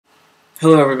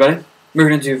Hello everybody, we're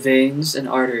going to do veins and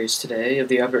arteries today of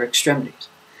the upper extremities.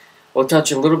 We'll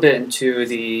touch a little bit into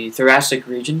the thoracic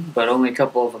region, but only a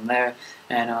couple of them there,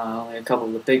 and only a couple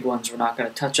of the big ones. We're not going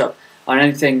to touch up on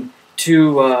anything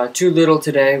too little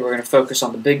today. We're going to focus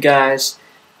on the big guys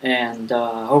and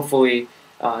hopefully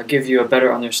give you a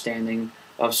better understanding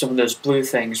of some of those blue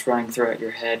things running throughout your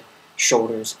head,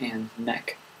 shoulders, and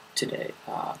neck today.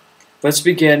 Let's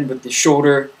begin with the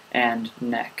shoulder and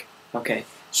neck. Okay,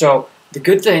 so the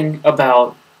good thing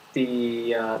about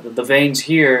the veins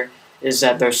here is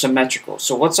that they're symmetrical.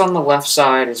 So what's on the left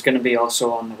side is going to be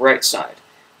also on the right side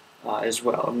as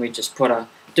well. And we just put a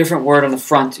different word on the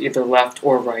front, either left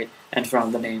or right, in front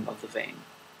of the name of the vein.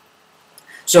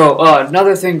 So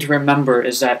another thing to remember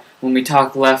is that when we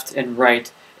talk left and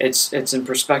right, it's in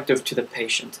perspective to the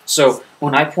patient. So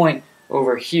when I point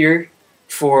over here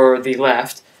for the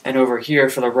left and over here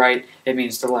for the right, it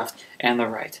means the left and the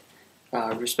right,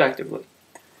 respectively.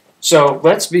 So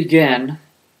let's begin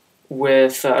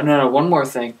with, one more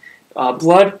thing.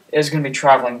 Blood is going to be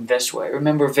traveling this way.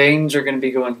 Remember, veins are going to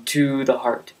be going to the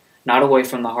heart, not away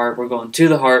from the heart. We're going to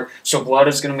the heart, so blood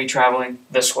is going to be traveling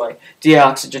this way.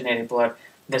 Deoxygenated blood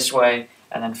this way,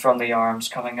 and then from the arms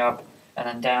coming up and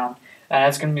then down. And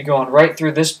it's going to be going right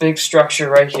through this big structure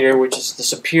right here, which is the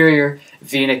superior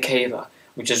vena cava,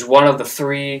 which is one of the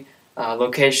three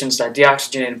locations that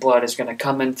deoxygenated blood is going to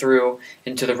come in through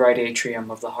into the right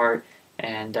atrium of the heart,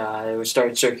 and it would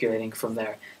start circulating from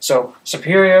there. So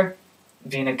superior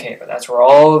vena cava, that's where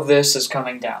all of this is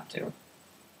coming down to.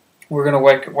 We're going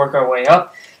to work our way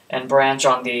up and branch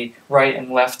on the right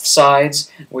and left sides,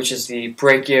 which is the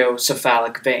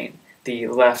brachiocephalic vein, the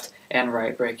left and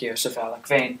right brachiocephalic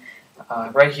vein,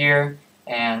 right here,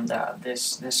 and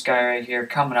this guy right here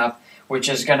coming up, which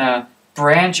is going to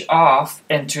branch off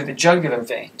into the jugular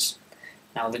veins.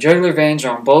 Now the jugular veins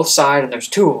are on both sides, and there's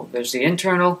two of them. There's the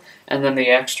internal and then the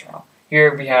external.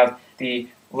 Here we have the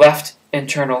left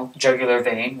internal jugular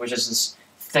vein, which is this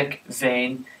thick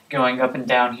vein going up and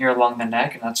down here along the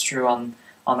neck, and that's true on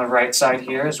the right side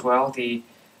here as well, the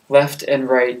left and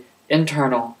right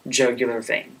internal jugular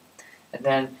vein. And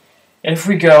then if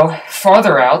we go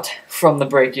farther out from the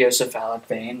brachiocephalic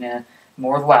vein,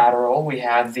 more lateral, we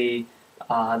have the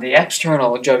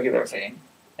external jugular vein.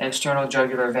 External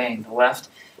jugular vein, the left,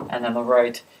 and then the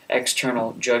right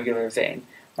external jugular vein.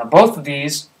 Now both of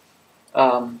these,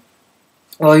 I'm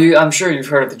sure you've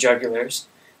heard of the jugulars.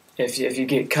 If you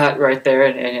get cut right there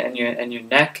in your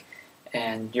neck,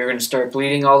 and you're going to start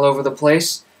bleeding all over the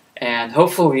place, and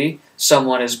hopefully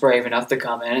someone is brave enough to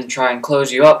come in and try and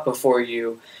close you up before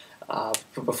your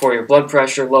blood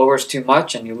pressure lowers too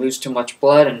much and you lose too much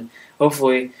blood, and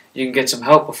hopefully you can get some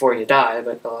help before you die.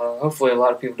 But hopefully a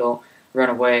lot of people don't run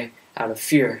away out of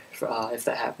fear if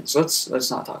that happens.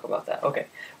 Let's not talk about that. Okay,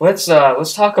 let's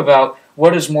talk about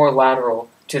what is more lateral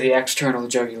to the external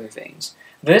jugular veins.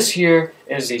 This here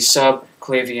is the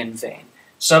subclavian vein.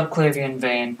 Subclavian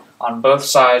vein, on both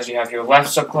sides you have your left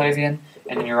subclavian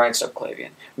and then your right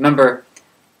subclavian. Remember,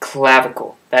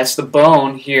 clavicle, that's the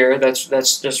bone here that's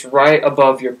just right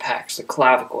above your pecs. The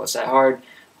clavicle is that hard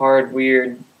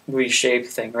weirdly shaped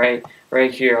thing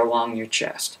right here along your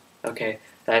chest. Okay,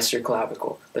 that's your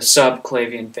clavicle, the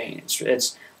subclavian vein.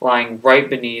 It's lying right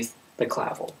beneath the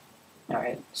clavicle.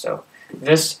 Alright, so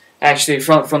this actually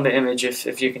from the image,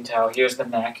 if you can tell, here's the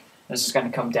neck. This is going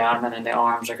to come down, and then the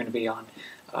arms are going to be on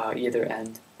either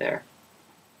end there.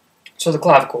 So the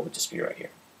clavicle would just be right here,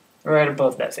 right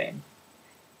above that vein.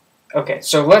 Okay,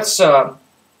 so let's throw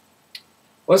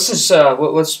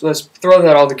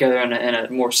that all together in a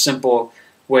more simple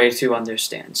way to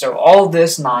understand. So all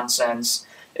this nonsense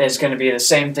is going to be the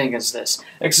same thing as this,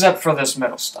 except for this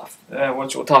middle stuff,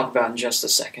 which we'll talk about in just a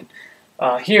second.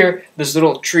 Here, this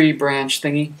little tree branch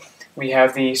thingy, we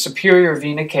have the superior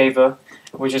vena cava,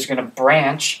 which is going to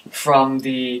branch from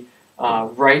the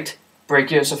right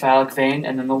brachiocephalic vein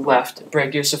and then the left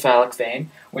brachiocephalic vein,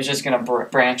 which is going to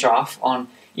branch off on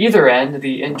either end,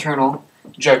 the internal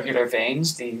jugular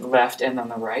veins, the left and then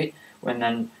the right. And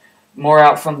then more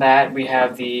out from that, we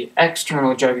have the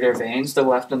external jugular veins, the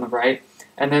left and the right,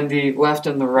 and then the left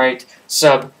and the right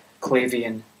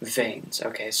subclavian veins.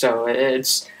 Okay, so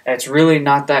it's really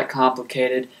not that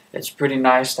complicated. It's pretty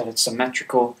nice that it's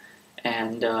symmetrical,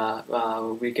 and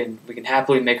we can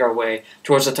happily make our way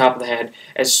towards the top of the head.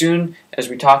 As soon as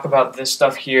we talk about this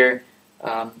stuff here,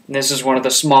 this is one of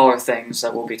the smaller things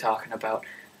that we'll be talking about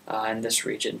in this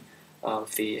region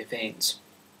of the veins.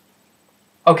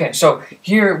 Okay, so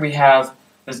here we have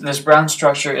this brown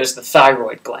structure is the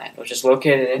thyroid gland, which is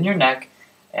located in your neck,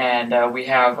 and we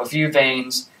have a few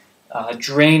veins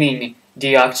draining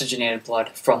deoxygenated blood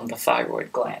from the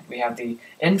thyroid gland. We have the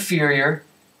inferior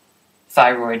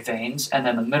thyroid veins, and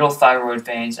then the middle thyroid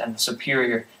veins, and the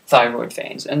superior thyroid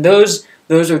veins. And those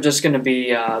are just going to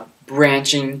be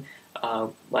branching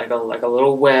like a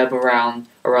little web around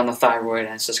the thyroid,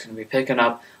 and it's just going to be picking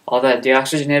up all that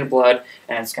deoxygenated blood,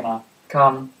 and it's going to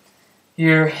come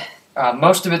here.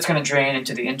 Most of it's going to drain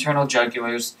into the internal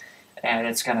jugulars, and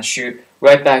it's going to shoot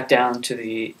right back down to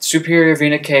the superior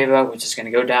vena cava, which is going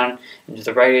to go down into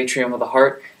the right atrium of the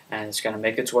heart, and it's going to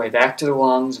make its way back to the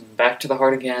lungs and back to the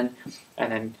heart again,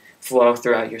 and then flow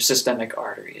throughout your systemic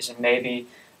arteries. And maybe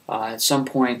at some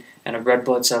point in a red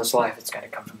blood cell's life, it's going to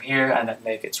come from here and then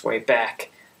make its way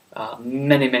back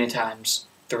many, many times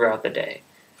throughout the day.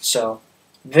 So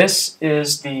this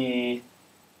is these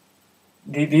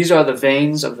are the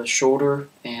veins of the shoulder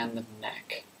and the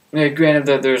neck. Granted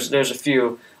that there's a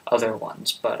few other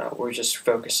ones, but we're just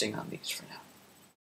focusing on these for now.